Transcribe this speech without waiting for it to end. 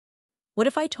What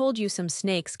if I told you some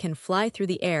snakes can fly through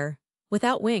the air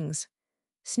without wings?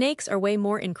 Snakes are way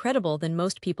more incredible than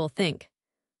most people think.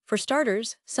 For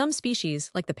starters, some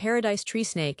species, like the paradise tree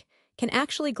snake, can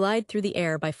actually glide through the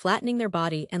air by flattening their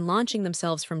body and launching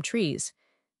themselves from trees.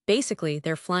 Basically,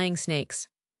 they're flying snakes.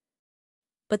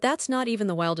 But that's not even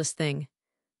the wildest thing.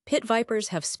 Pit vipers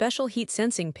have special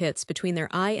heat-sensing pits between their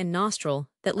eye and nostril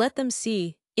that let them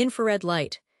see infrared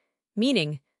light,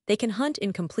 meaning they can hunt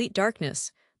in complete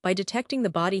darkness by detecting the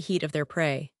body heat of their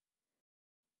prey.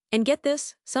 And get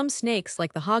this, some snakes,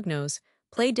 like the hognose,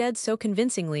 play dead so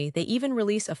convincingly they even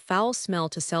release a foul smell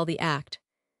to sell the act.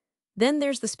 Then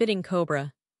there's the spitting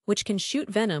cobra, which can shoot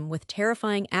venom with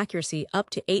terrifying accuracy up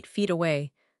to 8 feet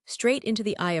away, straight into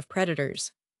the eye of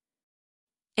predators.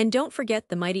 And don't forget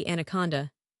the mighty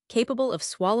anaconda, capable of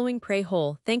swallowing prey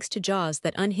whole thanks to jaws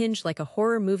that unhinge like a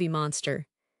horror movie monster.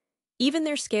 Even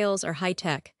their scales are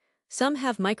high-tech. Some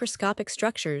have microscopic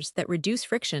structures that reduce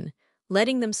friction,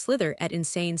 letting them slither at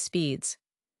insane speeds.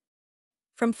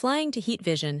 From flying to heat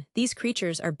vision, these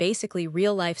creatures are basically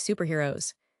real-life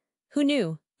superheroes. Who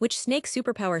knew? Which snake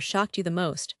superpower shocked you the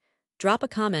most? Drop a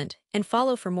comment and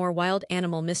follow for more wild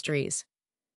animal mysteries.